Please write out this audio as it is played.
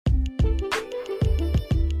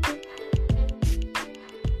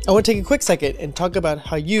I want to take a quick second and talk about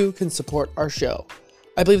how you can support our show.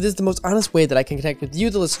 I believe this is the most honest way that I can connect with you,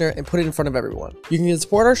 the listener, and put it in front of everyone. You can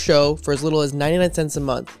support our show for as little as 99 cents a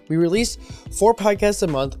month. We release 4 podcasts a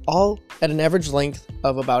month, all at an average length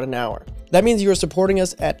of about an hour. That means you are supporting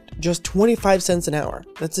us at just 25 cents an hour.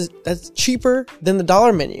 That's cheaper than the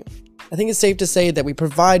dollar menu. I think it's safe to say that we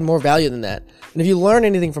provide more value than that. And if you learn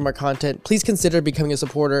anything from our content, please consider becoming a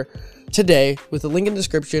supporter today with the link in the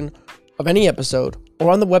description of any episode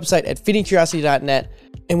or on the website at feedingcuriosity.net.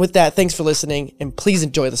 And with that, thanks for listening and please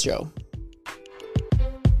enjoy the show.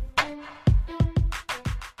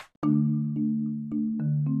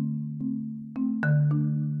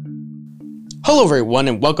 Hello everyone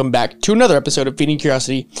and welcome back to another episode of Feeding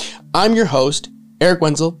Curiosity. I'm your host, Eric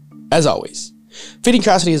Wenzel, as always. Feeding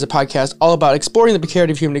Curiosity is a podcast all about exploring the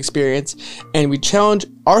precarity of human experience, and we challenge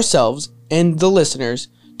ourselves and the listeners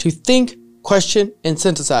to think, question, and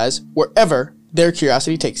synthesize wherever their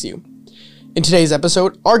curiosity takes you. In today's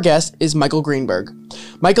episode, our guest is Michael Greenberg.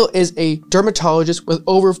 Michael is a dermatologist with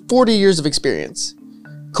over 40 years of experience.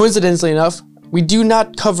 Coincidentally enough, we do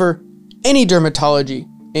not cover any dermatology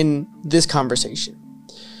in this conversation.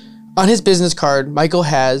 On his business card, Michael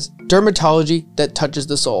has dermatology that touches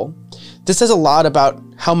the soul. This says a lot about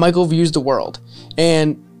how Michael views the world,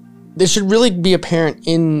 and this should really be apparent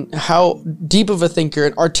in how deep of a thinker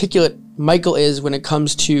and articulate Michael is when it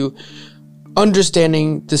comes to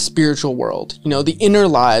understanding the spiritual world, the inner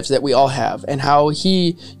lives that we all have, and how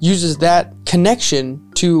he uses that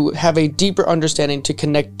connection to have a deeper understanding to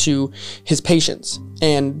connect to his patients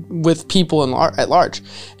and with people at large.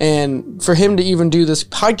 And for him to even do this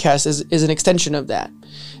podcast is an extension of that.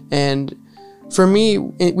 And for me,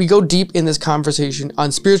 we go deep in this conversation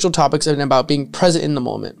on spiritual topics and about being present in the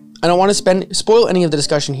moment. I don't want to spoil any of the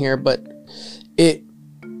discussion here, but it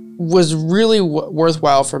was really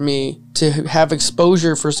worthwhile for me to have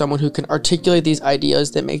exposure for someone who can articulate these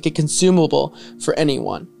ideas that make it consumable for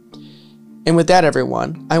anyone. And with that,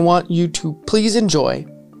 everyone, I want you to please enjoy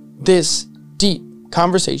this deep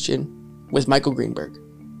conversation with Michael Greenberg.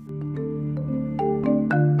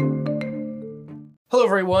 Hello,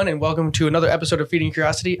 everyone, and welcome to another episode of Feeding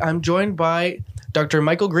Curiosity. I'm joined by Dr.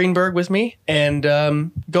 Michael Greenberg with me, and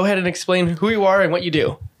go ahead and explain who you are and what you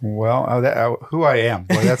do. Well, who I am.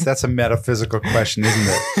 Well, that's a metaphysical question, isn't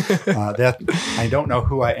it? That I don't know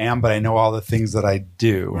who I am, but I know all the things that I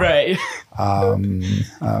do. Right.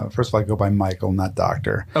 First of all, I go by Michael, not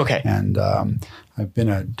doctor. Okay. And I've been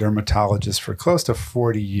a dermatologist for close to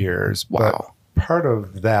 40 years. Wow. But part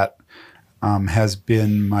of that has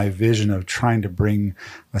been my vision of trying to bring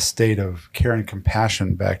a state of care and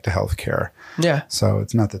compassion back to healthcare. Yeah. So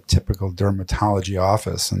it's not the typical dermatology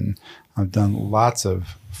office, and I've done lots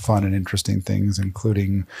of fun and interesting things,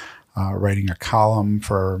 including writing a column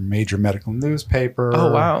for a major medical newspaper.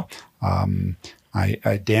 Oh, wow.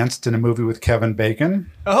 I danced in a movie with Kevin Bacon.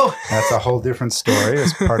 Oh, that's a whole different story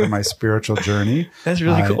as part of my spiritual journey. That's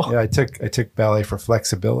really cool. Yeah, I took ballet for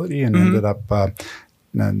flexibility and ended up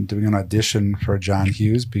doing an audition for John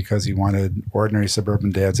Hughes because he wanted ordinary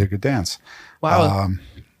suburban dads who could dance. Wow.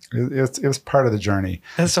 It was part of the journey.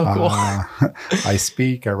 That's so cool. I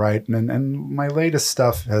speak, I write, and my latest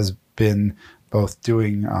stuff has been both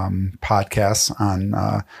doing podcasts on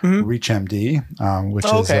ReachMD, which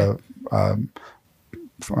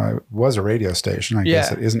was a radio station. I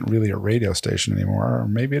guess it isn't really a radio station anymore, or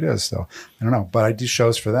maybe it is. So I don't know. But I do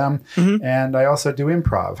shows for them, and I also do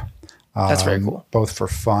improv. That's very cool. Both for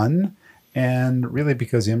fun and really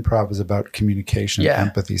because improv is about communication and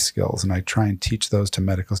empathy skills. And I try and teach those to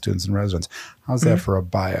medical students and residents. How's that for a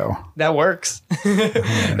bio? That works.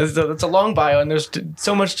 That's a long bio, and there's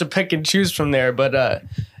so much to pick and choose from there. But,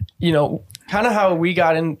 kind of how we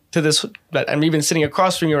got into this, that I'm even sitting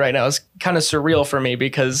across from you right now, is kind of surreal for me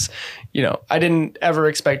because, I didn't ever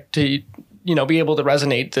expect to, be able to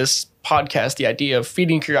resonate this podcast, the idea of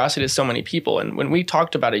feeding curiosity to so many people. And when we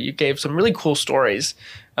talked about it, you gave some really cool stories.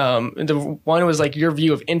 The one was like your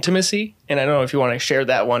view of intimacy, and I don't know if you want to share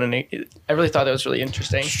that one. And I really thought that was really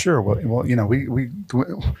interesting. Sure. Well, we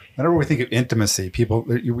whenever we think of intimacy,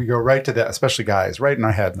 we go right to that, especially guys, right in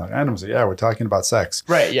our head. Intimacy. Yeah, we're talking about sex.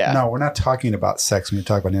 Right. Yeah. No, we're not talking about sex when you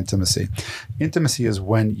talk about intimacy. Intimacy is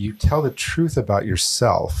when you tell the truth about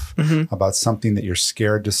yourself, about something that you're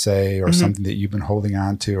scared to say, or something that you've been holding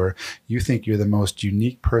on to, or you think you're the most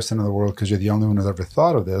unique person in the world because you're the only one who's ever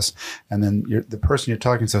thought of this, and then the person you're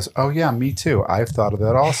talking to says, "Oh yeah, me too. I've thought of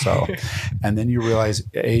that also." And then you realize,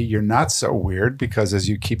 A, you're not so weird, because as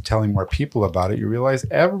you keep telling more people about it, you realize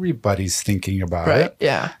everybody's thinking about it,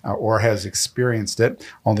 or has experienced it,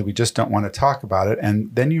 only we just don't want to talk about it.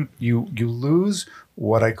 And then you lose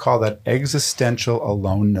what I call that existential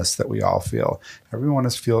aloneness that we all feel. Every one of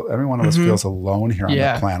us feels alone here on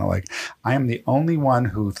the planet. Like, I am the only one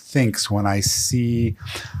who thinks when I see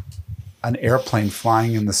an airplane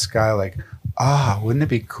flying in the sky, like, wouldn't it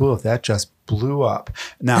be cool if that just blew up?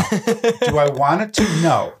 Now, do I want it to?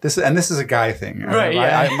 No. This is a guy thing. Right.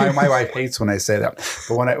 My wife hates when I say that.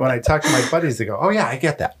 But when I talk to my buddies, they go, "Oh yeah, I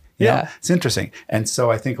get that." You know, it's interesting. And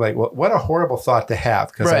so I think, like, well, what a horrible thought to have,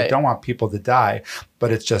 because I don't want people to die,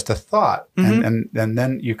 but it's just a thought. And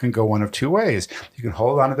then you can go one of two ways. You can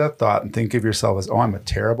hold on to that thought and think of yourself as, I'm a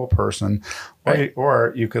terrible person.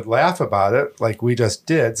 Or you could laugh about it like we just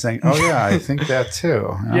did, saying, oh yeah, I think that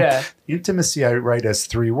too. You know? Intimacy I write as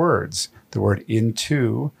 3 words. The word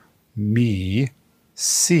into, me,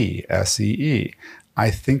 see, S-E-E.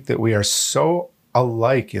 I think that we are so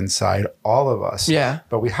alike inside, all of us.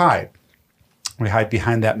 But we hide. We hide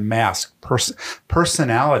behind that mask.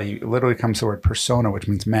 Personality literally comes from the word persona, which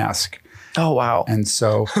means mask. Oh, wow. And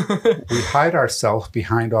so we hide ourselves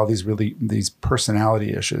behind all these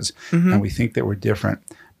personality issues, and we think that we're different.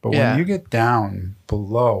 But when you get down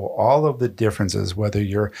below all of the differences, whether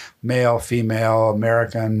you're male, female,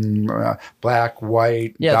 American, black,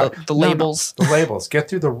 white. The labels. The labels. Get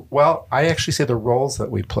through I actually say the roles that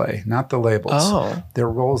we play, not the labels. Oh. They're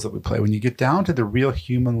roles that we play. When you get down to the real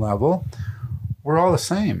human level, we're all the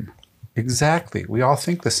same. Exactly. We all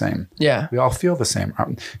think the same. Yeah. We all feel the same.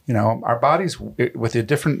 Our bodies, with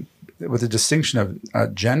the distinction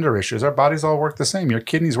of gender issues, our bodies all work the same. Your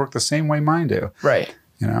kidneys work the same way mine do. Right.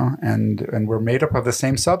 And we're made up of the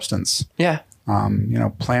same substance. Yeah.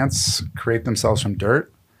 Plants create themselves from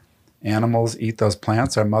dirt. Animals eat those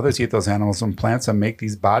plants. Our mothers eat those animals and plants and make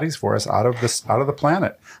these bodies for us out of the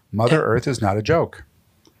planet. Mother Earth is not a joke.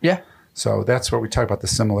 Yeah. So that's where we talk about the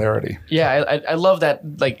similarity. Yeah, I love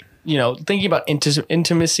that. Like, thinking about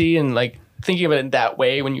intimacy and like thinking of it in that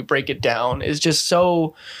way when you break it down is just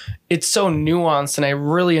it's so nuanced, and I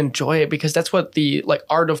really enjoy it because that's what the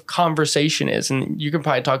art of conversation is. And you can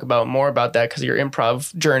probably talk about more about that because of your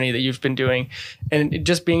improv journey that you've been doing, and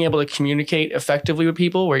just being able to communicate effectively with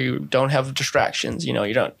people where you don't have distractions. You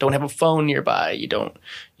don't have a phone nearby. You don't,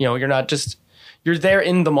 you're not just, you're there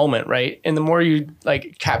in the moment, right? And the more you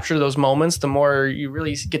capture those moments, the more you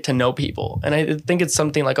really get to know people. And I think it's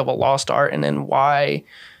something of a lost art, and then why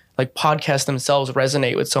podcasts themselves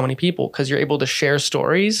resonate with so many people, because you're able to share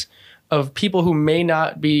stories of people who may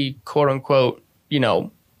not be quote unquote,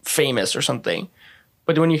 famous or something.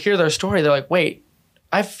 But when you hear their story, they're like, wait,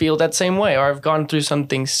 I feel that same way, or I've gone through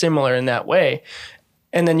something similar in that way.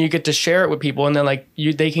 And then you get to share it with people, and then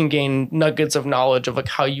they can gain nuggets of knowledge of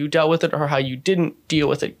how you dealt with it or how you didn't deal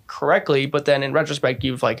with it correctly. But then in retrospect,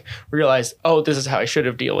 you've realized, oh, this is how I should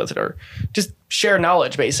have dealt with it, or just share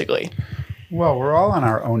knowledge basically. Well, we're all on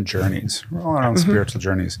our own journeys. We're all on our own spiritual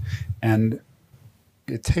journeys. And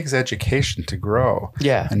it takes education to grow.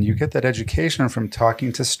 Yeah. And you get that education from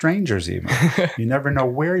talking to strangers even. You never know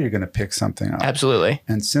where you're going to pick something up. Absolutely.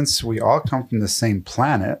 And since we all come from the same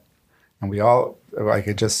planet, and we all, like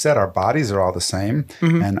I just said, our bodies are all the same.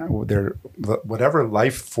 And whatever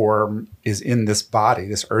life form is in this body,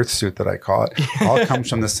 this earth suit that I call it, all comes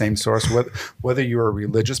from the same source. Whether you're a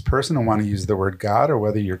religious person and want to use the word God, or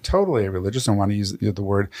whether you're totally religious and want to use the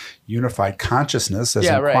word unified consciousness as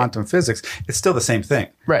in quantum physics, it's still the same thing.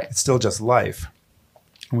 Right. It's still just life.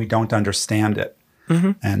 We don't understand it.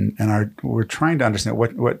 And we're trying to understand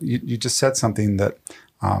what you just said something that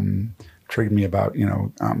triggered me about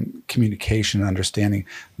communication and understanding.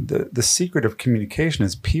 The secret of communication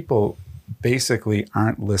is people basically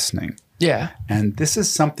aren't listening. Yeah. And this is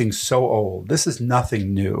something so old. This is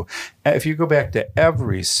nothing new. If you go back to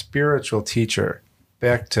every spiritual teacher,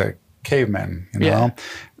 back to cavemen,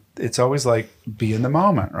 it's always be in the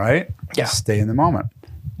moment, right? Yeah. Stay in the moment.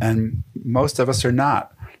 And most of us are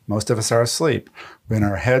not. Most of us are asleep. We're in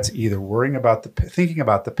our heads either thinking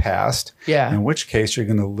about the past, in which case you're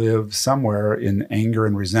going to live somewhere in anger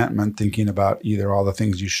and resentment, thinking about either all the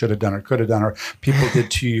things you should have done or could have done, or people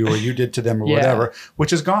did to you or you did to them or whatever,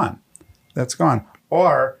 which is gone. That's gone.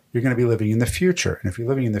 Or you're going to be living in the future. And if you're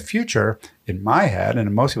living in the future, in my head and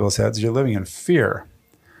in most people's heads, you're living in fear.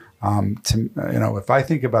 If I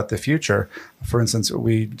think about the future, for instance,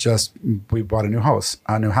 we bought a new house,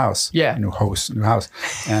 and it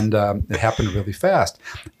happened really fast.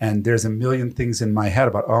 And there's a million things in my head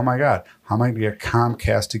about, oh my God, how am I going to get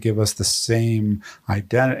Comcast to give us the same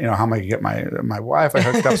identity? How am I going to get my Wi-Fi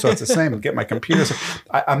hooked up so it's the same, and get my computers?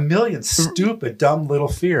 A million stupid, dumb little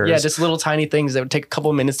fears. Yeah, just little tiny things that would take a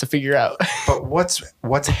couple of minutes to figure out. But what's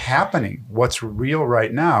happening? What's real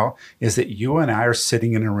right now is that you and I are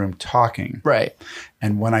sitting in a room talking. Right.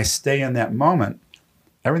 And when I stay in that moment,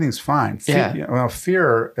 everything's fine.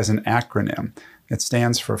 Fear is an acronym. It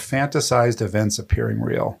stands for fantasized events appearing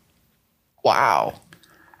real. Wow.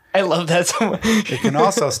 I love that so much. It can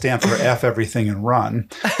also stand for F everything and run.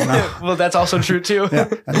 Well, that's also true too. Yeah,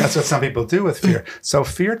 and that's what some people do with fear. So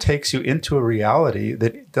fear takes you into a reality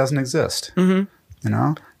that doesn't exist,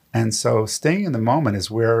 And so staying in the moment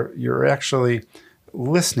is where you're actually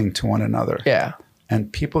listening to one another. Yeah.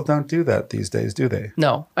 And people don't do that these days, do they?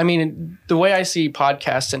 No. I mean, the way I see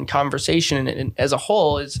podcasts and conversation as a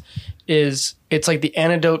whole is it's like the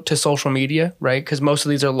antidote to social media, right? Because most of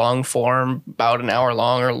these are long form, about an hour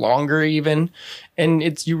long or longer even.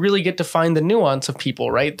 And you really get to find the nuance of people,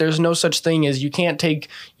 right? There's no such thing as, you can't take,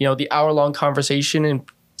 the hour long conversation and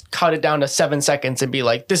cut it down to 7 seconds and be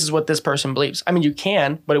like, this is what this person believes. I mean, you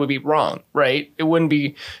can, but it would be wrong, right? It wouldn't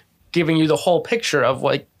be giving you the whole picture of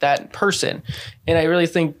like that person. And I really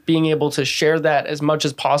think being able to share that as much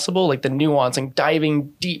as possible, like the nuance and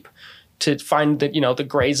diving deep to find the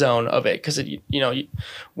gray zone of it. Because,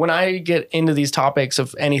 when I get into these topics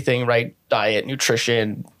of anything, right, diet,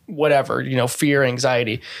 nutrition, whatever, fear,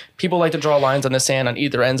 anxiety, people like to draw lines on the sand on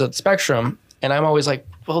either ends of the spectrum. And I'm always like,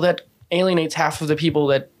 well, that alienates half of the people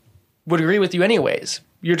that would agree with you anyways.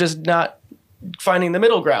 You're just not finding the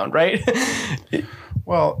middle ground, right?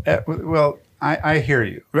 Well, I hear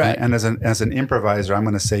you. Right. And as an improviser, I'm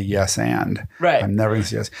going to say yes and. Right. I'm never going to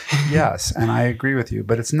say yes. Yes, and I agree with you.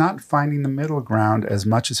 But it's not finding the middle ground as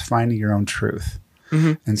much as finding your own truth.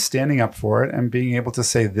 Mm-hmm. And standing up for it and being able to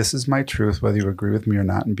say, this is my truth, whether you agree with me or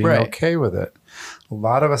not, and being okay with it. A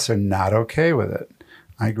lot of us are not okay with it.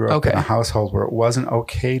 I grew up in a household where it wasn't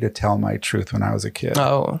okay to tell my truth when I was a kid.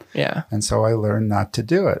 Oh, yeah. And so I learned not to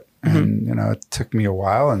do it. Mm-hmm. And, it took me a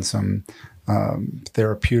while and some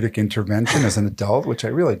therapeutic intervention as an adult, which I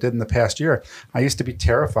really did in the past year. I used to be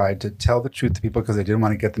terrified to tell the truth to people because I didn't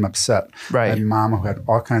want to get them upset. Right. I had a mom who had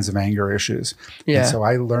all kinds of anger issues. Yeah. And so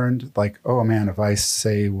I learned like, oh man, if I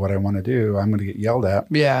say what I want to do, I'm going to get yelled at.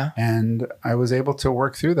 Yeah. And I was able to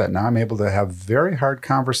work through that. Now I'm able to have very hard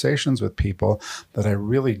conversations with people that I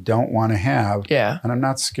really don't want to have. Yeah. And I'm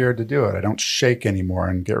not scared to do it. I don't shake anymore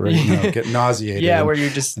and get ready, get nauseated. Yeah, where you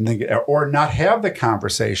just... And then or not have the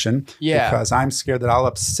conversation because I'm scared that I'll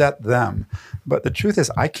upset them. But the truth is,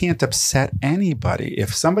 I can't upset anybody.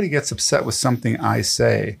 If somebody gets upset with something I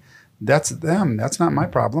say, that's them. That's not my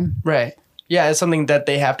problem. Right. Yeah, it's something that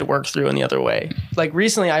they have to work through in the other way. Like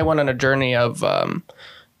recently, I went on a journey of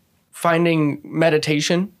finding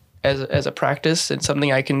meditation as a practice and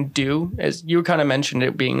something I can do. As you kind of mentioned,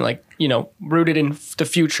 it being like, rooted in the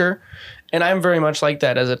future. And I'm very much like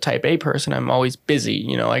that as a type A person. I'm always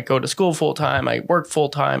busy. I go to school full time, I work full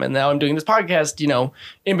time, and now I'm doing this podcast,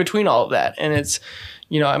 in between all of that. And it's,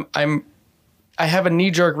 I have a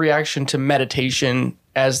knee-jerk reaction to meditation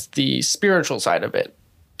as the spiritual side of it,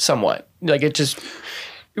 somewhat. Like it just,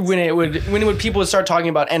 when people would start talking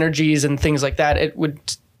about energies and things like that, it would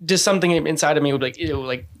just something inside of me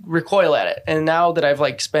would recoil at it. And now that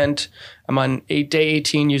I'm on day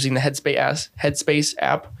 18 using the Headspace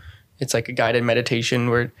app. It's like a guided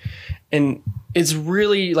meditation and it's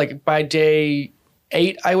really like by day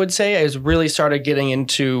 8, I would say, I really started getting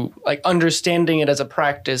into like understanding it as a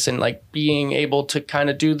practice and like being able to kind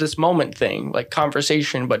of do this moment thing, like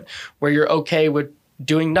conversation, but where you're okay with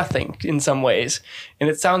doing nothing in some ways. And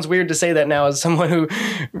it sounds weird to say that now as someone who,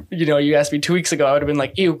 you asked me 2 weeks ago, I would have been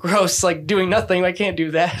like, ew, gross, like doing nothing. I can't do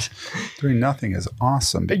that. Doing nothing is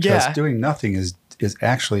awesome because doing nothing is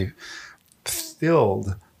actually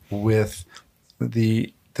filled with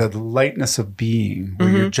the lightness of being, where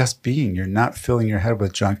you're just being. You're not filling your head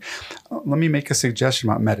with junk. Let me make a suggestion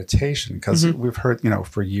about meditation because we've heard,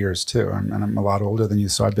 for years too. And I'm a lot older than you,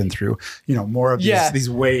 so I've been through, more of these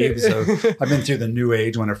waves. I've been through the new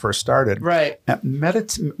age when it first started. Right.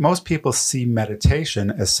 Most people see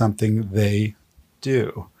meditation as something they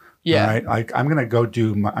do. Yeah. Right. Like I'm going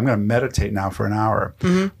to meditate now for an hour.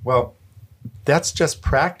 Mm-hmm. Well, that's just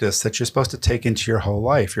practice that you're supposed to take into your whole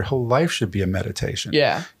life. Your whole life should be a meditation.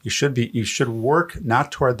 Yeah. You should work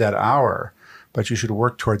not toward that hour, but you should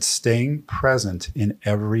work towards staying present in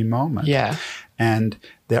every moment. Yeah. And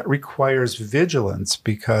that requires vigilance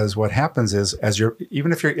because what happens is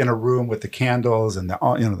even if you're in a room with the candles and the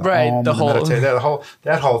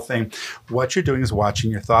whole thing, what you're doing is watching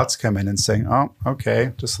your thoughts come in and saying, oh,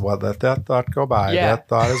 okay, just let that thought go by. Yeah. That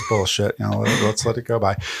thought is bullshit. Let's let it go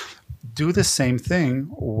by. do the same thing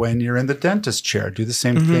when you're in the dentist chair. Do the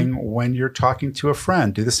same thing when you're talking to a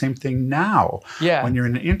friend. Do the same thing now. Yeah. When you're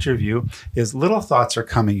in an interview, is little thoughts are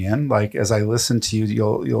coming in. Like as I listen to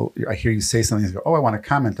you, I hear you say something and go, oh, I want to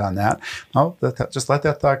comment on that. Oh, just let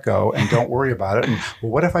that thought go and don't worry about it. And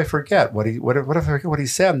well, what if I forget what if I forget what he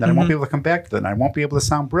said, and then I won't be able to come back to it, and I won't be able to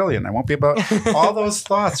sound brilliant. I won't be able all those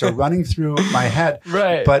thoughts are running through my head.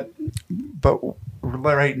 Right. But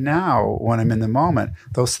right now, when I'm in the moment,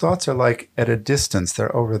 those thoughts are like at a distance.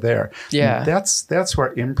 They're over there. Yeah. That's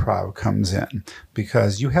where improv comes in,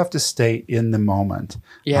 because you have to stay in the moment.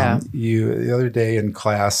 Yeah. The other day in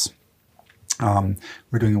class,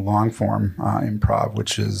 we're doing long form improv,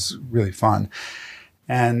 which is really fun.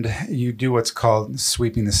 And you do what's called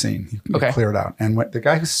sweeping the scene. You clear it out. And the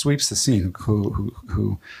guy who sweeps the scene,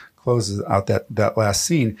 who closes out that last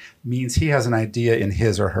scene, means he has an idea in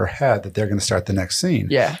his or her head that they're going to start the next scene.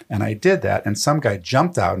 Yeah. And I did that, and some guy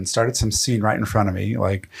jumped out and started some scene right in front of me.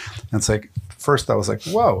 And it's like, first I was like,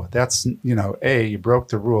 whoa, that's, A, you broke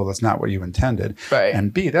the rule. That's not what you intended. Right.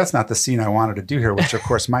 And B, that's not the scene I wanted to do here, which of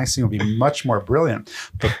course my scene would be much more brilliant.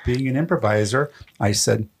 But being an improviser, I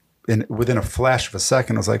said, within a flash of a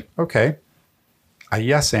second, I was like, okay. I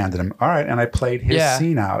yes-anded him. All right. And I played his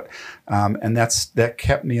scene out. And that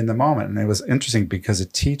kept me in the moment. And it was interesting because a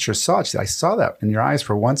teacher saw it. She said, I saw that in your eyes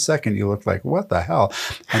for 1 second. You looked like, what the hell?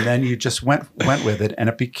 And then you just went with it, and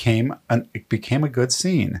it became a good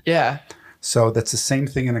scene. Yeah. So that's the same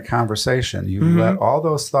thing in a conversation. You let all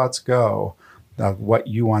those thoughts go of what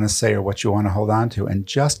you want to say or what you want to hold on to, and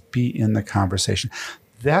just be in the conversation.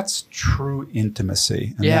 That's true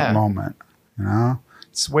intimacy in that moment.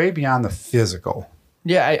 It's way beyond the physical.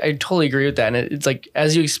 Yeah, I totally agree with that. And it's like,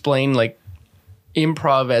 as you explain, like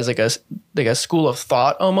improv as like a school of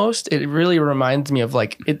thought almost, it really reminds me of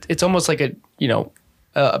like, it's almost like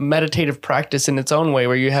a meditative practice in its own way,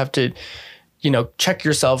 where you have to, check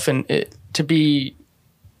yourself and to be,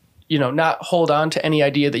 not hold on to any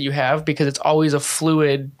idea that you have, because it's always a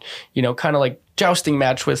fluid, kind of like jousting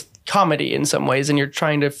match with comedy in some ways. And you're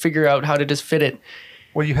trying to figure out how to just fit it.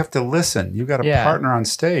 Well, you have to listen. You've got a partner on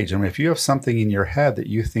stage. I mean, if you have something in your head that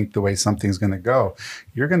you think the way something's going to go,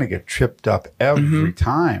 you're going to get tripped up every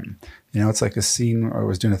time. It's like a scene. I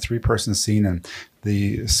was doing a 3-person scene, and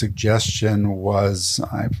the suggestion was,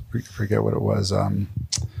 I forget what it was,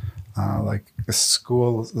 like a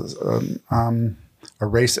school, a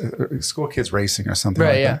race, school kids racing or something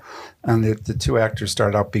like that. And the 2 actors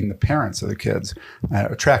started out being the parents of the kids,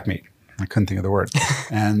 a track meet. I couldn't think of the word.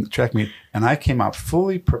 And track meet. And I came out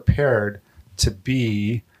fully prepared to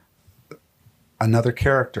be another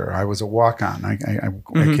character. I was a walk-on. I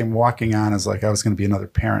came walking on as like I was going to be another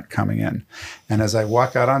parent coming in. And as I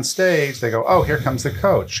walk out on stage, they go, oh, here comes the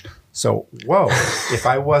coach. So, whoa, if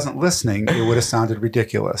I wasn't listening, it would have sounded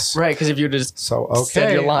ridiculous. Right, because if you just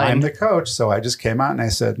said your line. I'm the coach. So I just came out and I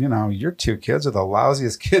said, your 2 kids are the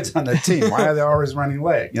lousiest kids on the team. Why are they always running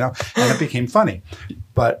late? And it became funny.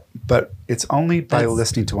 But it's only by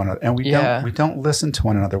listening to one another. And we don't listen to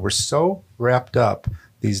one another. We're so wrapped up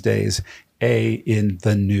these days in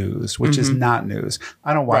the news, which is not news.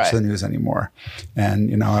 I don't watch the news anymore.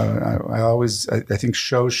 And, I think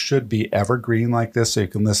shows should be evergreen like this, so you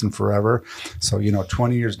can listen forever. So,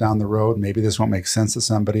 20 years down the road, maybe this won't make sense to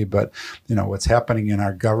somebody, but, what's happening in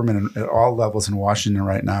our government and at all levels in Washington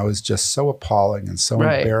right now is just so appalling and so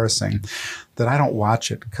embarrassing that I don't watch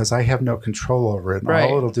it, because I have no control over it. And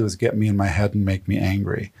all it'll do is get me in my head and make me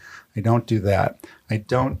angry. I don't do that. I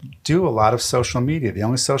don't do a lot of social media. The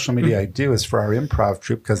only social media I do is for our improv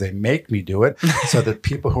troupe, because they make me do it so that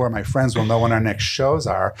people who are my friends will know when our next shows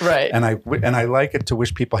are. Right. And I like it to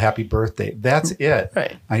wish people happy birthday. That's it.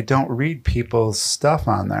 Right. I don't read people's stuff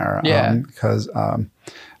on there because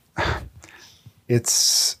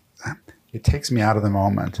it takes me out of the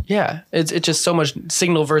moment. Yeah. It's just so much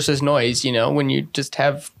signal versus noise, when you just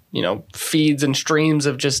have, feeds and streams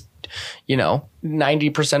of just,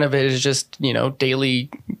 90% of it is just, daily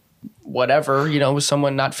whatever,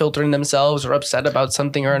 someone not filtering themselves or upset about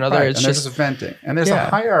something or another. Right. It's just venting. And there's a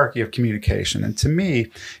hierarchy of communication. And to me,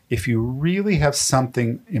 if you really have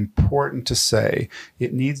something important to say,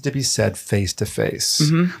 it needs to be said face to face,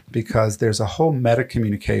 because there's a whole meta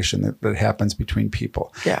communication that happens between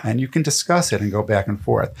people. Yeah. And you can discuss it and go back and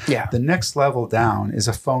forth. Yeah. The next level down is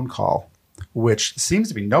a phone call, which seems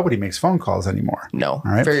to be nobody makes phone calls anymore. No,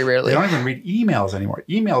 very rarely. They don't even read emails anymore.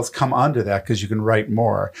 Emails come under that because you can write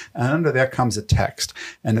more. And under that comes a text.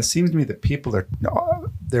 And it seems to me that people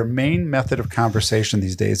their main method of conversation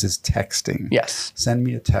these days is texting. Yes. Send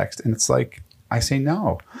me a text. And it's like, I say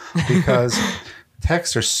no, because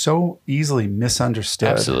texts are so easily misunderstood.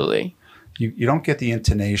 Absolutely. You don't get the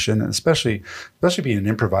intonation, especially being an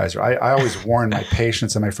improviser. I always warn my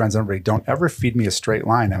patients and my friends, everybody, don't ever feed me a straight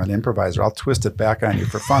line. I'm an improviser. I'll twist it back on you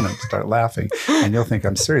for fun and start laughing, and you'll think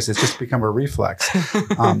I'm serious. It's just become a reflex.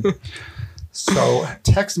 So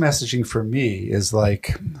text messaging for me is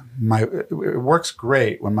like it works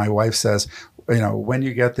great when my wife says, when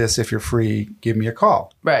you get this, if you're free, give me a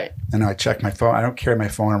call. Right. And I check my phone. I don't carry my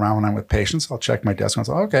phone around when I'm with patients. I'll check my desk and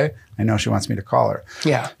I'll say, okay, I know she wants me to call her.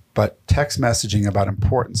 Yeah. But text messaging about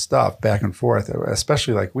important stuff back and forth,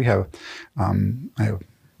 especially like I have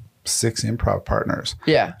 6 improv partners.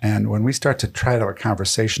 Yeah. And when we start to try to have a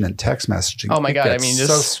conversation in text messaging, oh my God, I mean,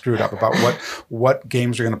 so screwed up about what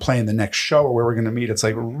games we're going to play in the next show or where we're going to meet. It's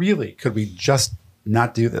like, really, could we just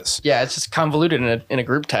not do this? Yeah, it's just convoluted in a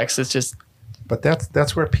group text. It's just. But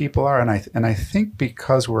that's where people are, and I think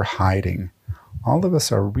because we're hiding, all of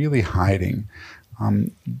us are really hiding.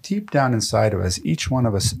 Deep down inside of us, each one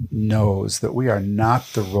of us knows that we are not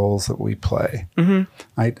the roles that we play. Mm-hmm.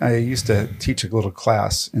 I used to teach a little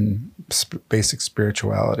class in basic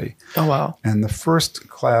spirituality. Oh, wow. And the first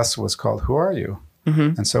class was called Who Are You?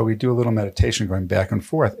 Mm-hmm. And so we do a little meditation going back and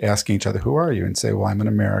forth, asking each other, who are you? And say, well, I'm an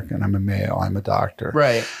American, I'm a male, I'm a doctor.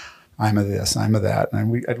 Right. I'm a this, I'm a that.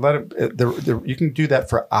 And I'd let it, you can do that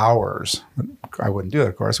for hours. I wouldn't do it,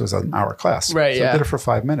 of course. It was an hour class. Right, so I did it for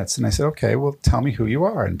 5 minutes. And I said, okay, well, tell me who you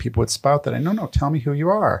are. And people would spout that. No, tell me who you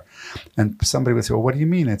are. And somebody would say, well, what do you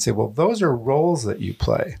mean? I'd say, well, those are roles that you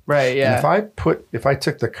play. Right, yeah. And if I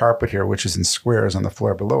took the carpet here, which is in squares on the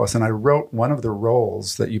floor below us, and I wrote one of the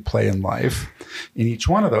roles that you play in life, in each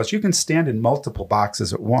one of those, you can stand in multiple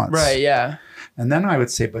boxes at once. Right, yeah. And then I would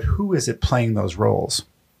say, but who is it playing those roles?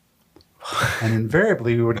 And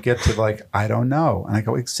invariably we would get to like, I don't know. And I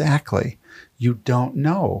go, exactly. You don't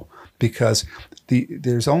know, because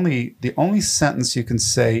the only sentence you can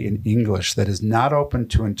say in English that is not open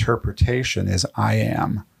to interpretation is I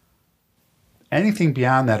am. Anything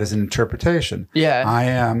beyond that is an interpretation. Yeah. I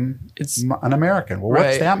am an American. Well, what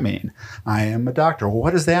does that mean? I am a doctor. Well,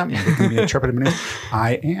 what does that mean? It can be interpreted.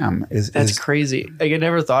 I am. That's crazy. Like, I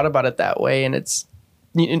never thought about it that way. And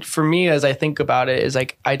for me, as I think about it, is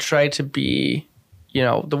like I try to be,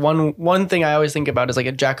 the one thing I always think about is like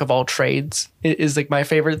a jack of all trades is like my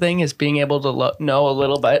favorite thing, is being able to know a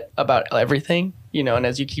little bit about everything, and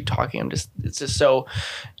as you keep talking, I'm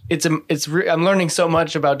learning so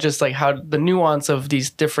much about just like how the nuance of these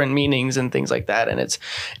different meanings and things like that. And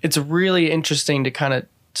it's really interesting to kind of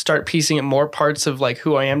start piecing more parts of like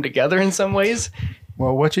who I am together in some ways.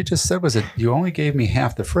 Well, what you just said was that you only gave me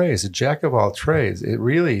half the phrase, a jack of all trades.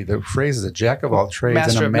 The phrase is a jack of all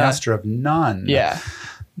trades and a master of none. Yeah.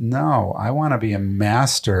 No, I want to be a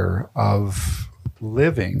master of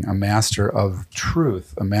living, a master of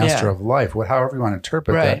truth, a master of life, however you want to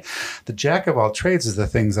interpret that. The jack of all trades is the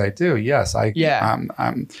things I do. Yes, I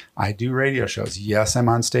do radio shows. Yes, I'm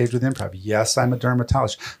on stage with improv. Yes, I'm a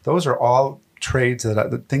dermatologist. Those are all trades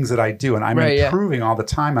the things that I do, and I'm improving all the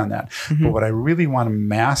time on that. Mm-hmm. But what I really want to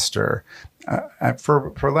master,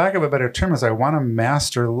 for lack of a better term, is I want to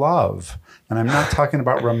master love. And I'm not talking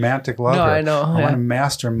about romantic love. No, I know. I want to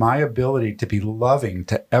master my ability to be loving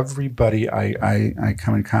to everybody I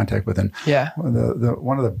come in contact with. And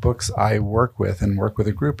one of the books I work with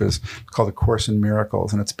a group is called A Course in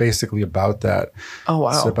Miracles, and it's basically about that. Oh wow!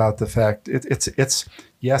 It's about the fact it's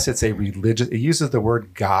yes, it's a religious. It uses the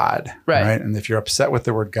word God, right? And if you're upset with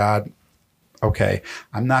the word God, okay,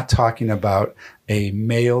 I'm not talking about a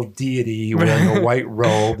male deity wearing a white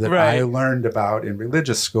robe that I learned about in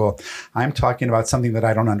religious school. I'm talking about something that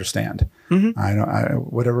I don't understand. Mm-hmm.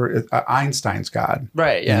 Einstein's God.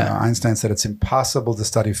 Right, yeah. Einstein said it's impossible to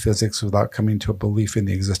study physics without coming to a belief in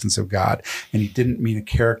the existence of God. And he didn't mean a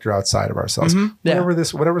character outside of ourselves.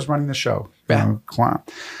 Mm-hmm. Whatever's running the show. Yeah.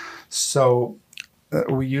 So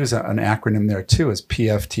we use an acronym there too, is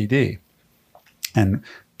PFTD. And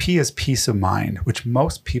P is peace of mind, which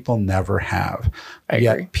most people never have.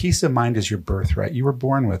 Yet peace of mind is your birthright. You were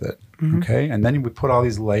born with it. Mm-hmm. Okay. And then you would put all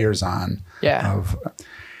these layers on. Yeah.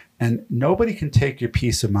 And nobody can take your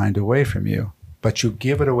peace of mind away from you, but you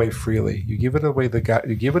give it away freely. You give it away to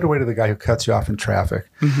the guy who cuts you off in traffic.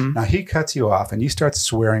 Mm-hmm. Now he cuts you off and you start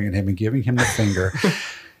swearing at him and giving him the finger.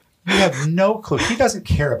 You have no clue. He doesn't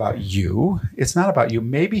care about you. It's not about you.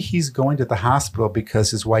 Maybe he's going to the hospital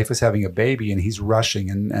because his wife is having a baby and he's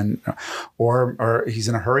rushing or he's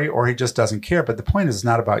in a hurry, or he just doesn't care. But the point is, it's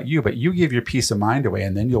not about you, but you give your peace of mind away,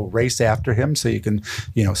 and then you'll race after him so you can,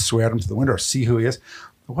 swear at him to the window or see who he is.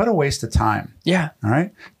 What a waste of time. Yeah. All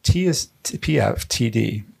right. T is PF,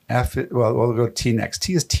 TD. F, we'll go T next.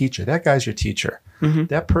 T is teacher. That guy's your teacher. Mm-hmm.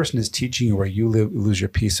 That person is teaching you where you lose your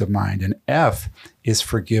peace of mind. And F is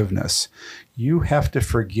forgiveness. You have to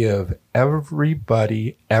forgive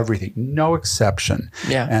everybody, everything, no exception.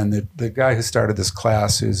 Yeah. And the guy who started this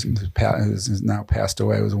class, who's now passed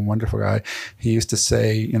away, was a wonderful guy. He used to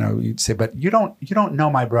say, you'd say, but you don't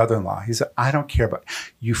know my brother-in-law. He said, I don't care, but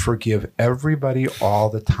you forgive everybody all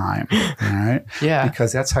the time. All right? Yeah.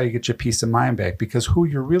 Because that's how you get your peace of mind back. Because who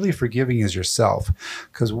you're really forgiving is yourself.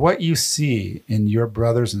 Because what you see in your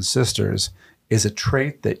brothers and sisters is a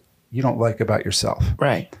trait that you don't like about yourself.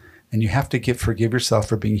 Right. And you have to forgive yourself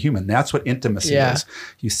for being human. That's what intimacy is.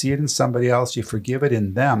 You see it in somebody else, you forgive it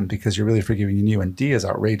in them because you're really forgiving in you. And D is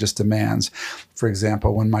outrageous demands. For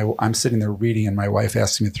example, when I'm sitting there reading and my wife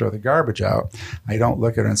asks me to throw the garbage out, I don't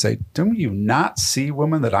look at her and say, do you not see,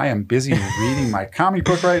 woman, that I am busy reading my comic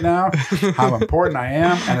book right now? How important I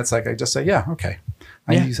am? And it's like, I just say, yeah, okay.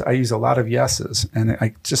 I use a lot of yeses,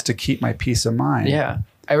 and just to keep my peace of mind. Yeah.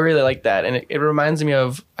 I really like that. And it reminds me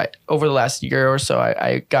of over the last year or so,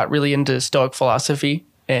 I got really into Stoic philosophy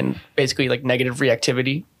and basically like negative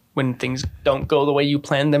reactivity when things don't go the way you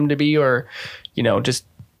planned them to be, or, just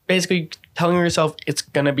basically telling yourself it's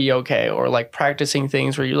going to be okay, or like practicing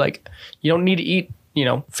things where you don't need to eat,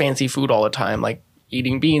 fancy food all the time, like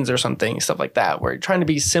eating beans or something, stuff like that, where you're trying to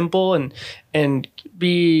be simple and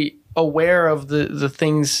be aware of the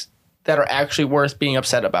things that are actually worth being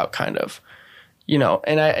upset about, kind of.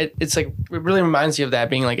 And it's like, it really reminds you of that,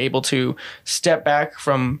 being like able to step back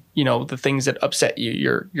from, the things that upset you,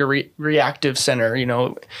 your reactive center,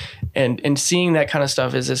 and seeing that kind of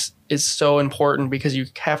stuff is so important, because you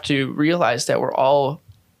have to realize that we're all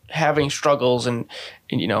having struggles and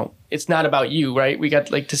it's not about you, right? We got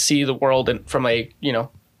to see the world from a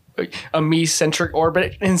me-centric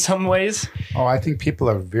orbit in some ways. Oh, I think people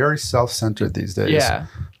are very self-centered these days. Yeah.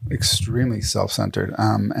 Extremely self-centered,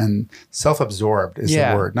 and self-absorbed is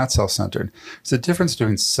the word, not self-centered. There's a difference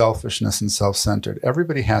between selfishness and self-centered.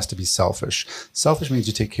 Everybody has to be selfish. Selfish means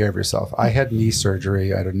you take care of yourself. I had knee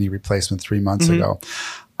surgery. I had a knee replacement 3 months ago.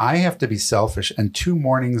 I have to be selfish, and 2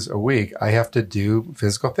 mornings a week I have to do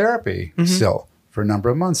physical therapy still for a number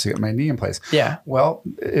of months to get my knee in place. Yeah. Well,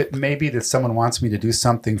 it may be that someone wants me to do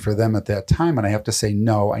something for them at that time, and I have to say,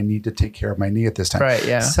 no, I need to take care of my knee at this time. Right,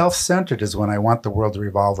 yeah. Self-centered is when I want the world to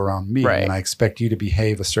revolve around me, right, and I expect you to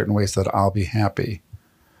behave a certain way so that I'll be happy.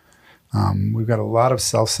 We've got a lot of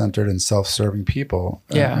self-centered and self-serving people.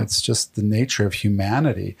 Yeah. It's just the nature of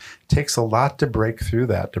humanity. It takes a lot to break through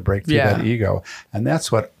that, that ego. And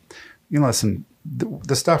that's what, listen,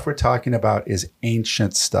 the stuff we're talking about is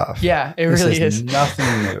ancient stuff. Yeah, it really is.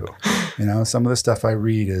 Nothing new. Some of the stuff I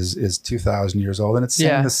read is 2,000 years old, and it's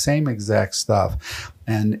saying the same exact stuff.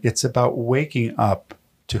 And it's about waking up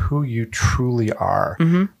to who you truly are,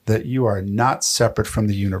 that you are not separate from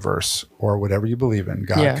the universe or whatever you believe in,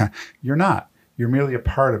 God. Yeah. You're not. You're merely a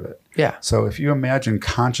part of it. Yeah. So if you imagine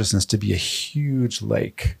consciousness to be a huge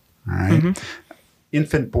lake, all right?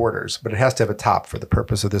 Infinite borders, but it has to have a top for the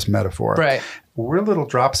purpose of this metaphor. Right. We're little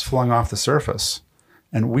drops flung off the surface,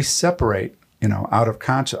 and we separate, out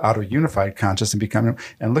of unified consciousness and become.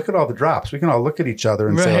 And look at all the drops. We can all look at each other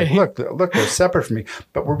and say, like, look, they're separate from me,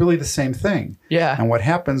 but we're really the same thing. Yeah. And what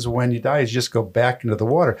happens when you die is you just go back into the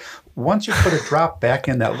water. Once you put a drop back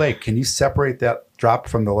in that lake, can you separate that drop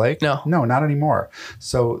from the lake? No, not anymore.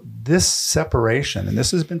 So this separation, and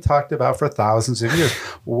this has been talked about for thousands of years,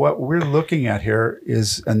 what we're looking at here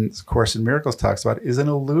is, and of course in Miracles talks about, is an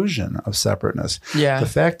illusion of separateness. Yeah. The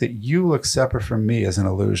fact that you look separate from me is an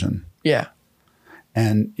illusion. Yeah.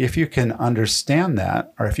 And if you can understand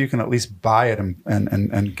that, or if you can at least buy it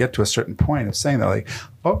and get to a certain point of saying that, like,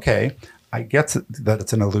 okay, I get that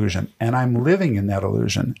it's an illusion, and I'm living in that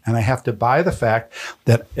illusion, and I have to buy the fact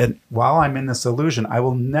that while I'm in this illusion, I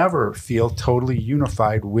will never feel totally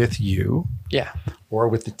unified with you, or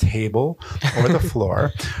with the table, or the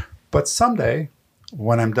floor. But someday,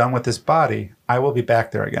 when I'm done with this body, I will be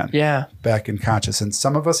back there again, back in conscious. And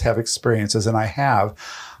some of us have experiences, and I have,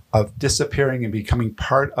 of disappearing and becoming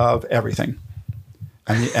part of everything.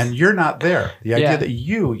 And you're not there. The idea that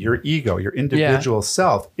your ego, your individual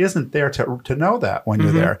self, isn't there to know that when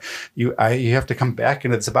you're there. You have to come back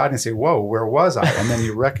into this body and say, whoa, where was I? And then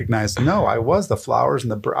you recognize, no, I was the flowers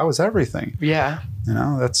and I was everything. Yeah.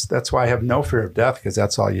 That's why I have no fear of death, because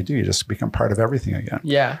that's all you do. You just become part of everything again.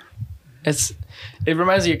 Yeah. It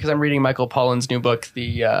reminds me, because I'm reading Michael Pollan's new book,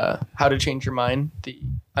 the How to Change Your Mind,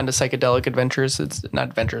 on the psychedelic adventures. It's not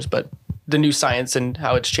adventures, but the new science and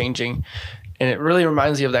how it's changing. And it really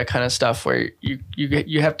reminds you of that kind of stuff where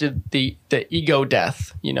you have to the ego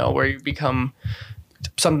death, where you become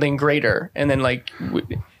something greater. And then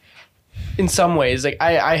in some ways, like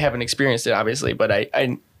I haven't experienced it obviously, but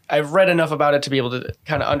I I've read enough about it to be able to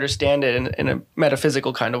kind of understand it in a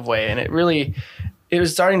metaphysical kind of way. And it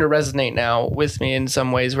was starting to resonate now with me in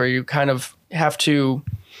some ways, where you kind of have to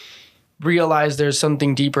realize there's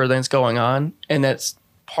something deeper that's going on. And that's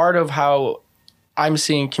part of how I'm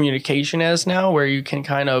seeing communication as now, where you can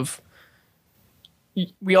kind of,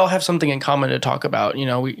 we all have something in common to talk about. You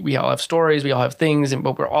know, we all have stories, we all have things,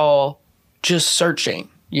 but we're all just searching,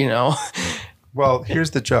 you know? Well,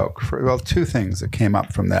 here's the joke. Two things that came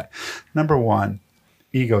up from that. Number one,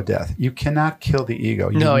 ego death. You cannot kill the ego.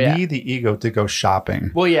 You need the ego to go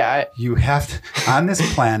shopping. Well, yeah. You have to, on this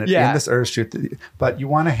planet, in this earth shoot, but you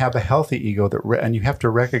want to have a healthy ego and you have to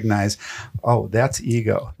recognize, oh, that's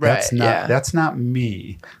ego. That's that's not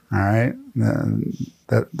me. All right.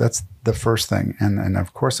 That's the first thing. And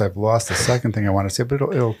of course I've lost the second thing I want to say, but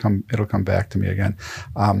it'll come back to me again.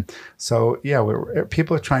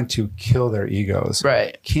 People are trying to kill their egos.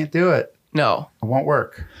 Right. Can't do it. No. It won't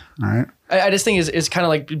work. All right. I just think it's kind of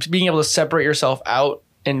like being able to separate yourself out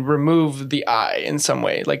and remove the I in some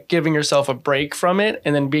way, like giving yourself a break from it,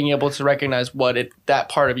 and then being able to recognize what that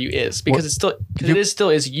part of you is, because it still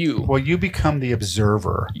is you. Well, you become the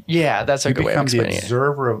observer. Yeah, that's a good way of explaining it. You become the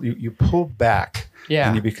observer of you pull back. Yeah.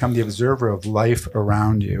 And you become the observer of life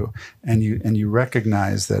around you, and you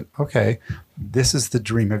recognize that, okay, this is the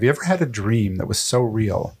dream. Have you ever had a dream that was so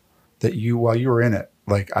real that while you were in it,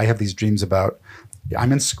 like I have these dreams about,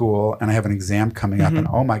 I'm in school and I have an exam coming up, and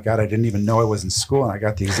oh my God, I didn't even know I was in school, and I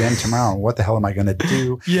got the exam tomorrow, and what the hell am I going to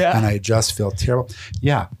do? Yeah. And I just feel terrible.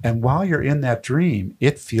 Yeah. And while you're in that dream,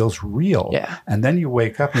 it feels real. Yeah. And then you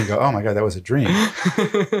wake up and you go, oh my God, that was a dream.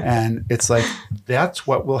 And it's like, that's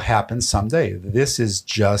what will happen someday. This is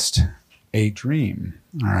just a dream.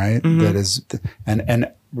 All right. That is,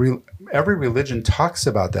 every religion talks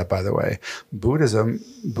about that, by the way. Buddhism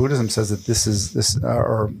says that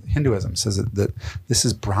or Hinduism says that this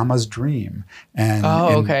is Brahma's dream. And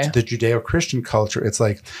in the Judeo-Christian culture, it's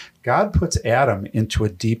like God puts Adam into a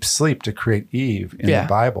deep sleep to create Eve in the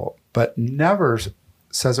Bible, but never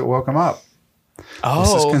says it woke him up.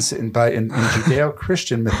 Oh, this is in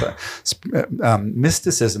Judeo-Christian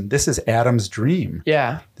mysticism. This is Adam's dream.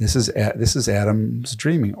 Yeah, this is Adam's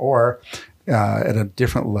dreaming. Or at a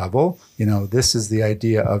different level, this is the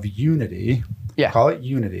idea of unity. Yeah, call it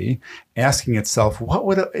unity. Asking itself, what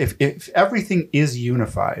would if everything is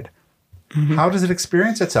unified? How does it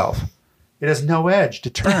experience itself? It has no edge to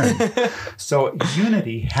turn. So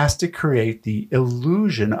unity has to create the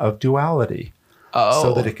illusion of duality.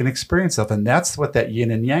 So that it can experience itself. And that's what that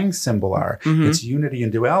yin and yang symbol are. It's unity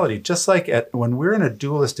and duality. Just like when we're in a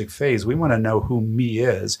dualistic phase, we want to know who me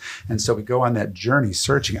is. And so we go on that journey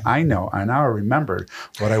searching. I now remembered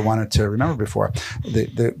what I wanted to remember before.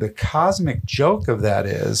 The cosmic joke of that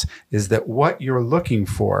is that what you're looking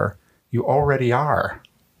for, you already are.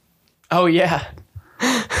 Oh, yeah.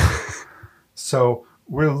 So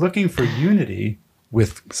we're looking for unity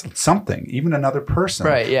with something, even another person.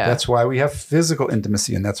 Right, yeah. That's why we have physical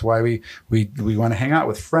intimacy, and that's why we want to hang out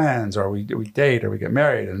with friends, or we date, or we get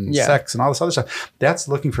married, and sex, and all this other stuff. That's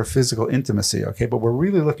looking for physical intimacy, okay? But we're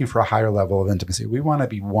really looking for a higher level of intimacy. We want to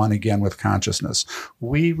be one again with consciousness.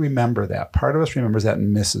 We remember that. Part of us remembers that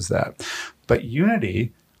and misses that. But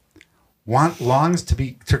unity longs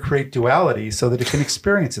to create duality so that it can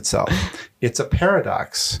experience itself. It's a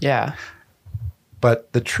paradox. Yeah.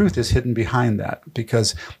 But the truth is hidden behind that,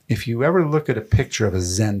 because if you ever look at a picture of a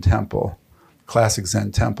Zen temple, classic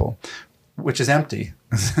Zen temple, which is empty,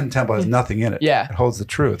 a Zen temple has nothing in it. Yeah. It holds the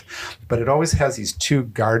truth. But it always has these two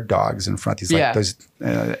guard dogs in front. These like those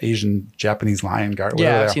Asian, Japanese lion guard.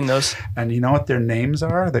 Yeah, I've seen those. And you know what their names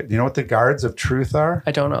are? You know what the guards of truth are?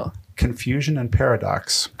 I don't know. Confusion and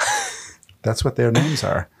paradox. That's what their names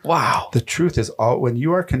are. Wow. The truth is, when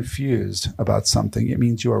you are confused about something, it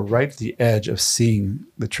means you are right at the edge of seeing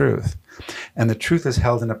the truth. And the truth is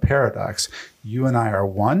held in a paradox. You and I are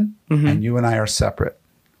one, and you and I are separate.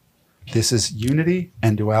 This is unity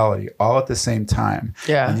and duality all at the same time.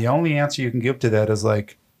 Yeah. And the only answer you can give to that is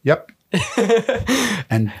like, yep.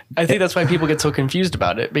 And I think that's why people get so confused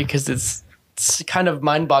about it, because it's kind of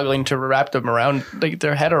mind-boggling to wrap them around, like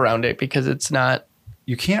their head around it, because it's not.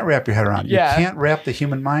 You can't wrap your head around it. Yeah. You can't wrap the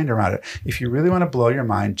human mind around it. If you really want to blow your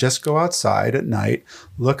mind, just go outside at night,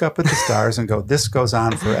 look up at the stars and go, this goes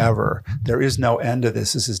on forever. There is no end to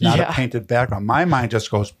this. This is not a painted background. My mind just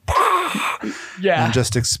goes and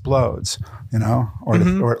just explodes,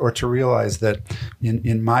 or to realize that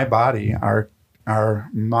in my body are are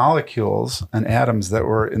molecules and atoms that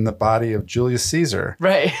were in the body of Julius Caesar.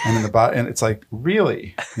 Right. And in the body, and it's like,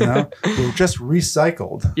 really, they're just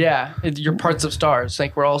recycled. Yeah. You're parts of stars.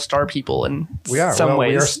 Like we're all star people in We are. some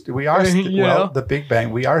ways. We are the Big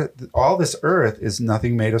Bang. We are, all this earth is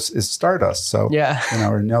nothing made of, is stardust. So, yeah.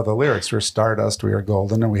 The lyrics, we're stardust, we are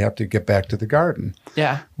golden, and we have to get back to the garden.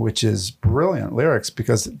 Yeah. Which is brilliant lyrics,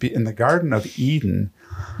 because in the Garden of Eden,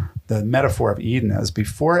 the metaphor of Eden is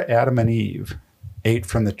before Adam and Eve ate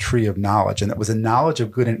from the tree of knowledge, and it was a knowledge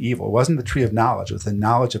of good and evil. It wasn't the tree of knowledge, it was the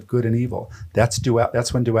knowledge of good and evil. That's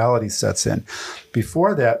when duality sets in.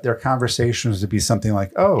 Before that, their conversations would be something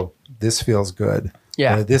like, oh, this feels good.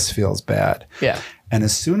 Yeah. Or this feels bad. Yeah. And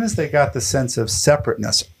as soon as they got the sense of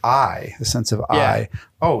separateness, the sense of I,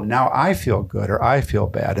 oh, now I feel good or I feel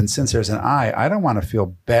bad. And since there's an I don't want to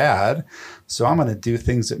feel bad, so I'm going to do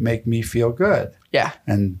things that make me feel good. Yeah.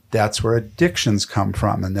 And that's where addictions come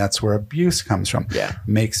from, and that's where abuse comes from. Yeah. It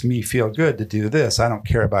makes me feel good to do this. I don't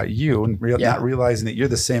care about you, and not realizing that you're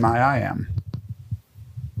the same I am.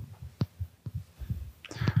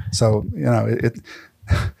 So,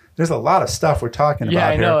 there's a lot of stuff we're talking about here. Yeah,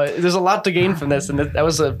 I know. There's a lot to gain from this, and that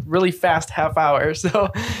was a really fast half hour.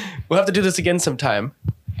 So we'll have to do this again sometime.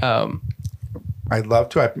 I'd love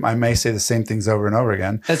to. I may say the same things over and over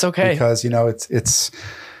again. That's okay. Because, you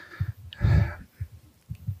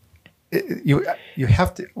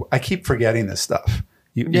have to, I keep forgetting this stuff.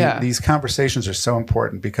 These conversations are so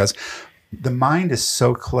important because the mind is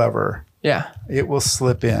so clever. Yeah. It will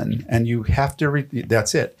slip in, and you have to,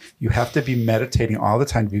 that's it. You have to be meditating all the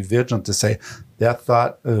time, to be vigilant, to say, that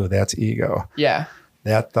thought, oh, that's ego. Yeah.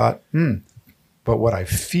 That thought, but what I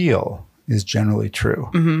feel is generally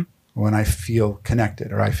true. Mm-hmm. When I feel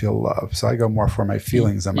connected or I feel love. So I go more for my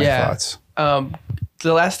feelings than my thoughts.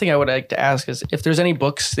 The last thing I would like to ask is if there's any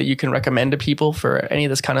books that you can recommend to people for any of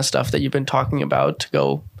this kind of stuff that you've been talking about, to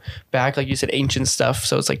go back, like you said, ancient stuff.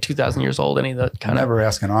 So it's like 2,000 years old. Any of that kind of. Never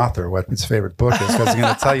ask an author what his favorite book is, because he's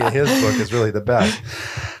going to tell you his book is really the best.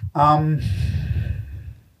 I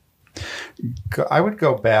would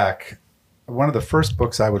go back. One of the first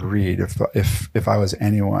books I would read, if I was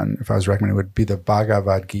anyone, if I was recommending, would be the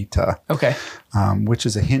Bhagavad Gita. Okay. Which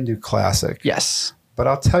is a Hindu classic. Yes. But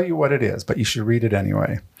I'll tell you what it is, but you should read it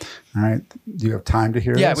anyway. All right? Do you have time to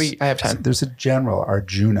hear this? Yeah, I have time. So there's a general,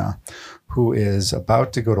 Arjuna, who is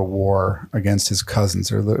about to go to war against his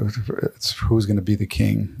cousins, or who's going to be the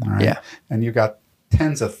king. All right? Yeah. And you've got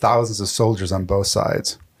tens of thousands of soldiers on both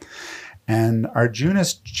sides. And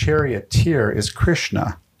Arjuna's charioteer is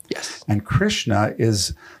Krishna. Yes. And Krishna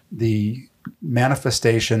is the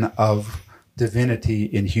manifestation of divinity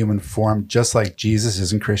in human form, just like Jesus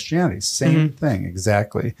is in Christianity. Same thing,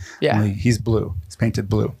 exactly. Yeah. Only he's blue. He's painted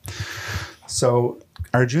blue. So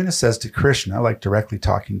Arjuna says to Krishna, like directly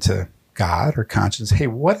talking to God or conscience, hey,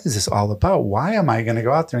 what is this all about? Why am I going to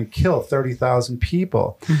go out there and kill 30,000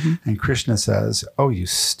 people? And Krishna says, oh, you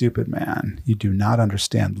stupid man, you do not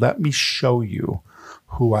understand. Let me show you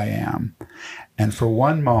who I am. And for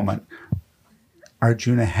one moment,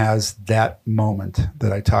 Arjuna has that moment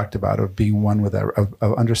that I talked about of being one with, of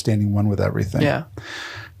understanding one with everything. Yeah.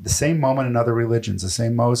 The same moment in other religions, the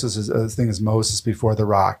same thing as Moses before the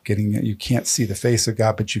rock, you can't see the face of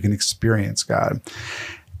God, but you can experience God.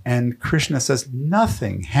 And Krishna says,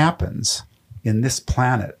 nothing happens in this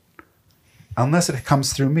planet unless it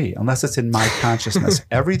comes through me, unless it's in my consciousness.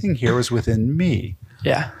 Everything here is within me.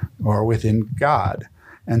 Yeah. Or within God.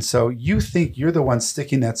 And so you think you're the one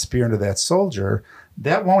sticking that spear into that soldier.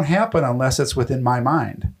 That won't happen unless it's within my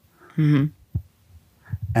mind.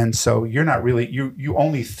 And so you're not really, you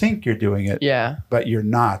only think you're doing it, but you're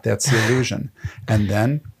not. That's the illusion. And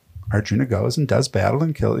then Arjuna goes and does battle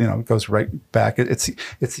and goes right back. It's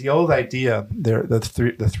the old idea there, the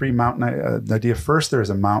three mountain idea. First there is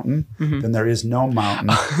a mountain, then there is no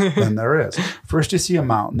mountain, then there is. First you see a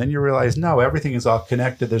mountain, then you realize no, everything is all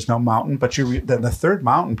connected. There's no mountain, but then the third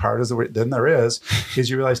mountain part is then there is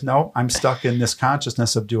you realize no, I'm stuck in this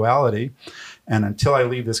consciousness of duality. And until I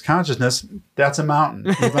leave this consciousness, that's a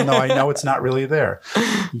mountain, even though I know it's not really there.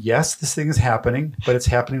 Yes, this thing is happening, but it's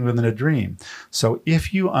happening within a dream. So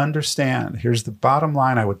if you understand, here's the bottom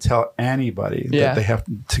line I would tell anybody that they have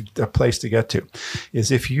a place to get to, is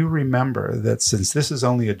if you remember that since this is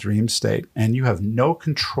only a dream state and you have no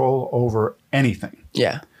control over anything,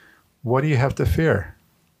 what do you have to fear?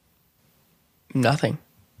 Nothing.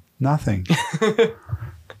 Nothing.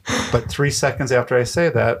 But 3 seconds after I say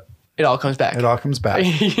that, it all comes back. It all comes back.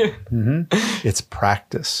 It's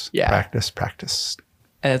practice. Yeah. Practice.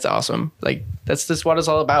 And it's awesome. Like that's what it's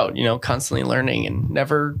all about, constantly learning and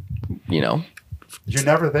never, You're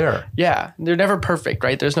never there. Yeah, they're never perfect,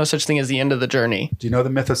 right? There's no such thing as the end of the journey. Do you know the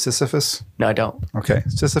myth of Sisyphus? No, I don't. Okay,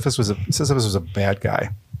 Sisyphus was a bad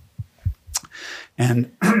guy,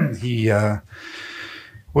 and he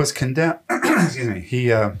was condemned. Excuse me.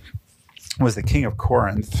 He was the king of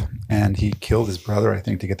Corinth, and he killed his brother, I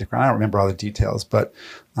think, to get the crown. I don't remember all the details, but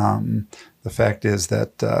the fact is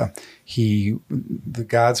that the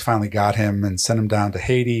gods finally got him and sent him down to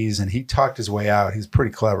Hades, and he talked his way out. He's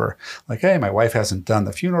pretty clever. Like, hey, my wife hasn't done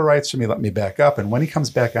the funeral rites for me. Let me back up. And when he comes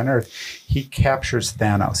back on Earth, he captures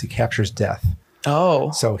Thanos. He captures death. Oh.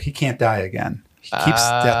 So he can't die again. He keeps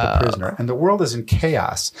death a prisoner. And the world is in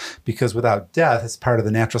chaos because without death, it's part of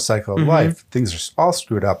the natural cycle of life. Things are all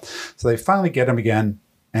screwed up. So they finally get him again.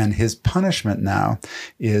 And his punishment now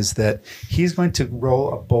is that he's going to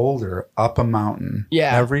roll a boulder up a mountain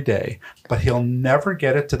every day, but he'll never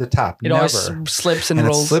get it to the top. It always slips and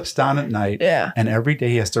rolls. It slips down at night. Yeah. And every day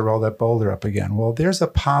he has to roll that boulder up again. Well, there's a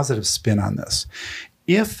positive spin on this.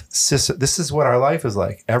 This is what our life is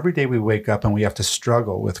like. Every day we wake up and we have to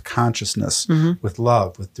struggle with consciousness, with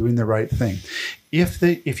love, with doing the right thing.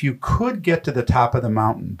 If you could get to the top of the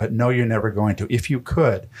mountain, but no, you're never going to. If you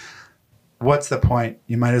could, what's the point?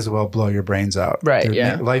 You might as well blow your brains out. Right,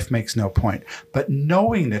 yeah. Life makes no point. But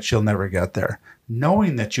knowing that you'll never get there,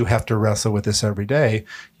 knowing that you have to wrestle with this every day,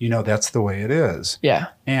 that's the way it is. Yeah.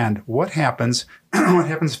 And what happens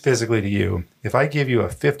physically to you, if I give you a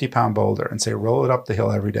 50-pound boulder and say, roll it up the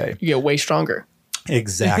hill every day? You get way stronger.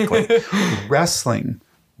 Exactly. Wrestling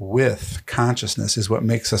with consciousness is what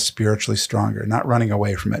makes us spiritually stronger, not running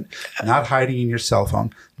away from it, not hiding in your cell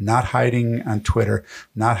phone, not hiding on Twitter,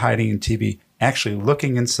 not hiding in TV, actually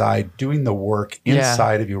looking inside, doing the work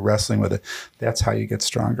inside of you, wrestling with it. That's how you get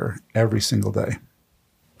stronger every single day.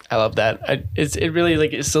 I love that. It really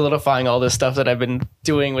is solidifying all this stuff that I've been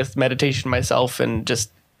doing with meditation myself, and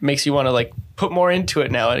just makes you want to put more into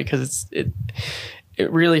it now, because it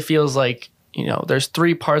really feels like, there's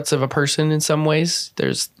three parts of a person in some ways.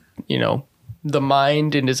 There's, the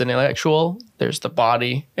mind and is an intellectual. There's the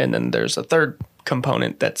body. And then there's a third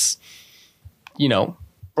component that's,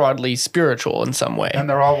 broadly spiritual in some way. And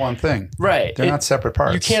they're all one thing. Right. They're not separate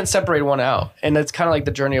parts. You can't separate one out. And that's kind of like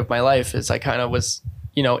the journey of my life. Is I kind of was,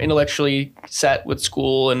 intellectually set with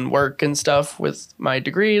school and work and stuff with my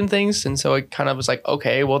degree and things. And so it kind of was like,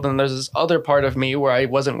 okay, well, then there's this other part of me where I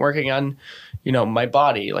wasn't working on my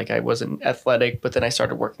body. Like, I wasn't athletic, but then I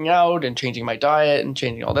started working out and changing my diet and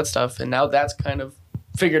changing all that stuff. And now that's kind of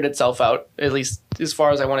figured itself out, at least as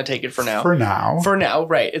far as I want to take it for now. For now,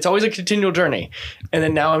 right. It's always a continual journey. And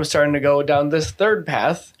then now I'm starting to go down this third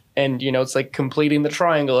path, and, it's like completing the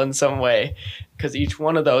triangle in some way, because each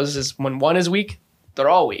one of those is, when one is weak, they're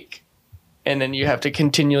all weak. And then you have to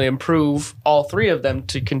continually improve all three of them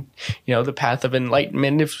to, the path of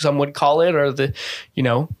enlightenment, if some would call it, or the,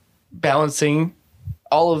 balancing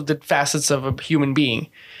all of the facets of a human being.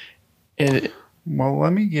 Well,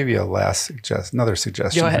 let me give you another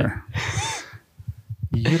suggestion. Go ahead. Here.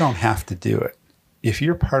 You don't have to do it. If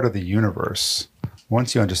you're part of the universe,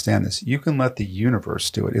 once you understand this, you can let the universe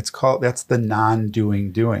do it. That's the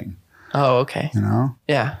non-doing. Oh, okay.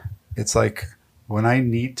 Yeah. It's like, when I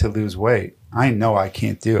need to lose weight, I know I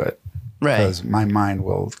can't do it. Right. Because my mind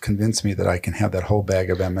will convince me that I can have that whole bag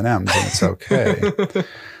of M&Ms and it's okay.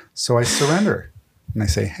 So I surrender and I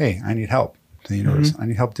say, hey, I need help to the universe. I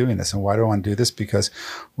need help doing this. And why do I want to do this? Because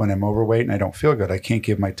when I'm overweight and I don't feel good, I can't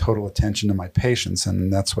give my total attention to my patients.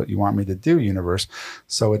 And that's what you want me to do, universe.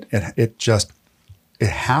 So it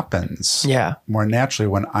happens more naturally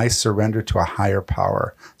when I surrender to a higher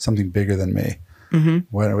power, something bigger than me.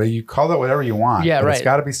 Whatever you call it, whatever you want. Yeah, but right. It's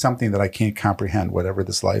got to be something that I can't comprehend, whatever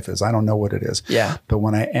this life is. I don't know what it is. Yeah. But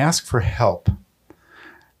when I ask for help,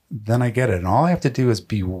 then I get it. And all I have to do is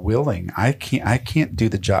be willing. I can't do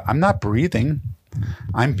the job. I'm not breathing.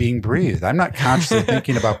 I'm being breathed. I'm not consciously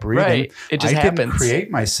thinking about breathing. Right. It just happens. I didn't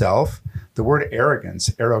create myself. The word arrogance,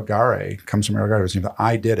 erogare, comes from erogare, which means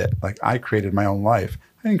I did it. Like, I created my own life.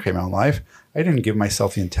 I didn't create my own life. I didn't give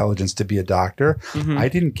myself the intelligence to be a doctor. I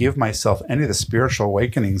didn't give myself any of the spiritual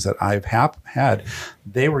awakenings that I've had.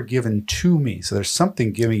 They were given to me. So there's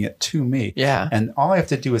something giving it to me. Yeah. And all I have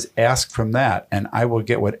to do is ask from that, and I will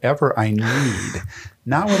get whatever I need,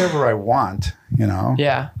 not whatever I want,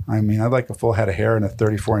 Yeah. I mean, I'd like a full head of hair and a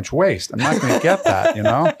 34-inch waist. I'm not going to get that, I'm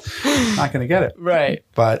not going to get it. Right.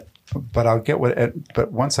 But I'll get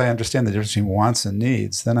but once I understand the difference between wants and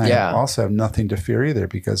needs, then I also have nothing to fear either,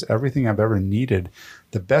 because everything I've ever needed,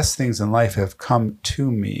 the best things in life have come to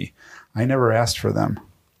me. I never asked for them.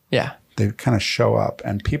 Yeah. They kind of show up,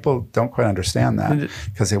 and people don't quite understand that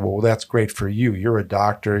because they, well, that's great for you. You're a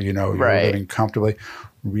doctor, you know, you're living comfortably.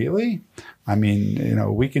 Really? I mean, you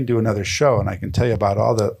know, we can do another show, and I can tell you about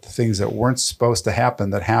all the things that weren't supposed to happen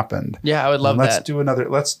that happened. Yeah, I would love that.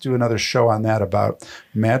 Let's do another show on that, about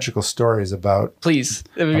magical stories about. Please,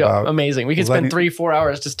 it would be amazing. We could spend 3-4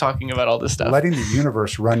 hours just talking about all this stuff. Letting the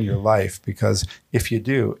universe run your life, because if you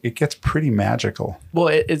do, it gets pretty magical. Well,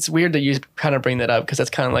 it's weird that you kind of bring that up, because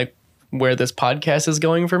that's kind of like where this podcast is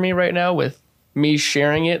going for me right now, with me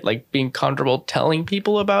sharing it, like being comfortable telling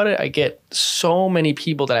people about it. I get so many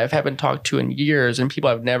people that I haven't talked to in years, and people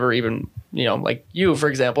I've never even, you know, like you, for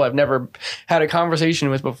example, I've never had a conversation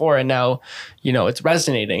with before. And now, you know, it's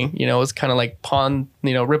resonating, you know, it's kind of like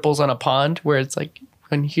ripples on a pond, where it's like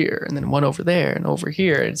one here and then one over there and over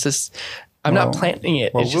here. It's just, I'm not planting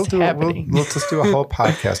it. It's just happening. We'll just do a whole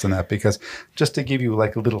podcast on that, because just to give you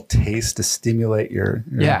like a little taste to stimulate your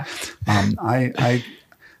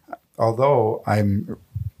although I'm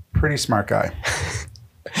a pretty smart guy,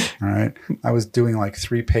 all right, I was doing like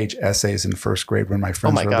 3-page essays in first grade when my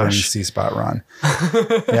friends were learning C-Spot Run.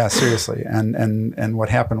 Yeah, seriously. And what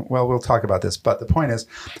happened? Well, we'll talk about this, but the point is,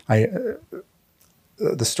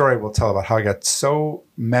 the story will tell about how I got so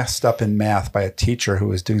messed up in math by a teacher who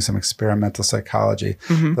was doing some experimental psychology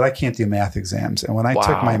that I can't do math exams. And when I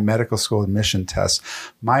took my medical school admission test,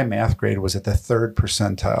 my math grade was at the 3rd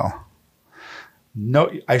percentile.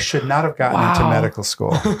 No, I should not have gotten into medical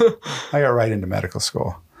school. I got right into medical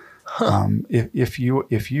school. If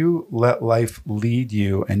you let life lead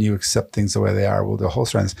you and you accept things the way they are, well, the whole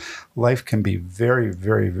story is life can be very,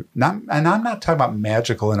 very not. And I'm not talking about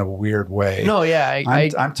magical in a weird way. No, yeah,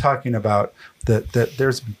 I'm talking about that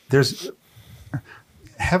there's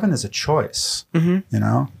heaven is a choice, you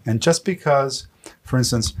know. And just because, for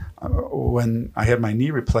instance, when I had my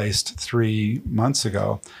knee replaced 3 months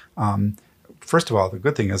ago. First of all, the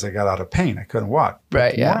good thing is I got out of pain. I couldn't walk.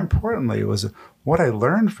 But more importantly, it was what I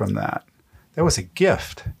learned from that. That was a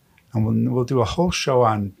gift. And we'll do a whole show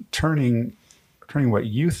on turning what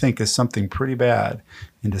you think is something pretty bad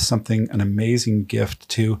into something, an amazing gift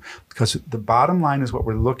too, because the bottom line is what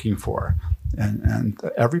we're looking for. And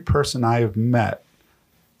every person I have met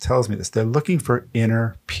tells me this. They're looking for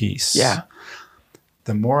inner peace. Yeah.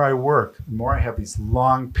 The more I work, the more I have these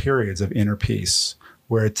long periods of inner peace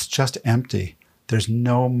where it's just empty. There's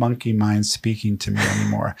no monkey mind speaking to me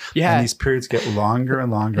anymore. Yeah. And these periods get longer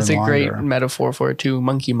and longer and longer. It's a great metaphor for it too,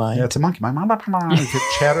 monkey mind. Yeah, it's a monkey mind.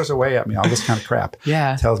 It chatters away at me, all this kind of crap.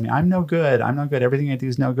 Yeah. It tells me, I'm no good. Everything I do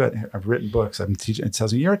is no good. I've written books. I've been teaching. It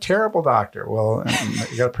tells me, you're a terrible doctor. Well,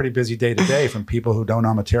 you got a pretty busy day to day from people who don't know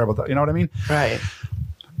I'm a terrible doctor. You know what I mean? Right.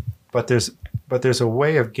 But there's a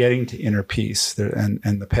way of getting to inner peace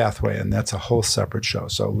and the pathway, and that's a whole separate show.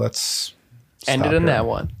 So let's... Ended on that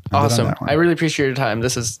one. Awesome. I really appreciate your time.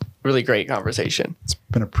 This is really great conversation. It's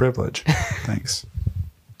been a privilege. Thanks.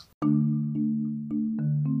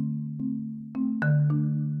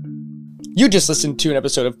 You just listened to an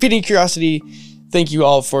episode of Feeding Curiosity. Thank you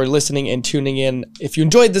all for listening and tuning in. If you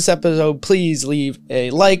enjoyed this episode, please leave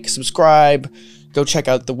a like, subscribe, go check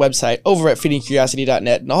out the website over at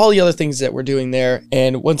feedingcuriosity.net and all the other things that we're doing there.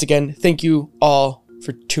 And once again, thank you all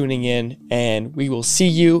for tuning in, and we will see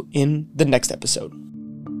you in the next episode.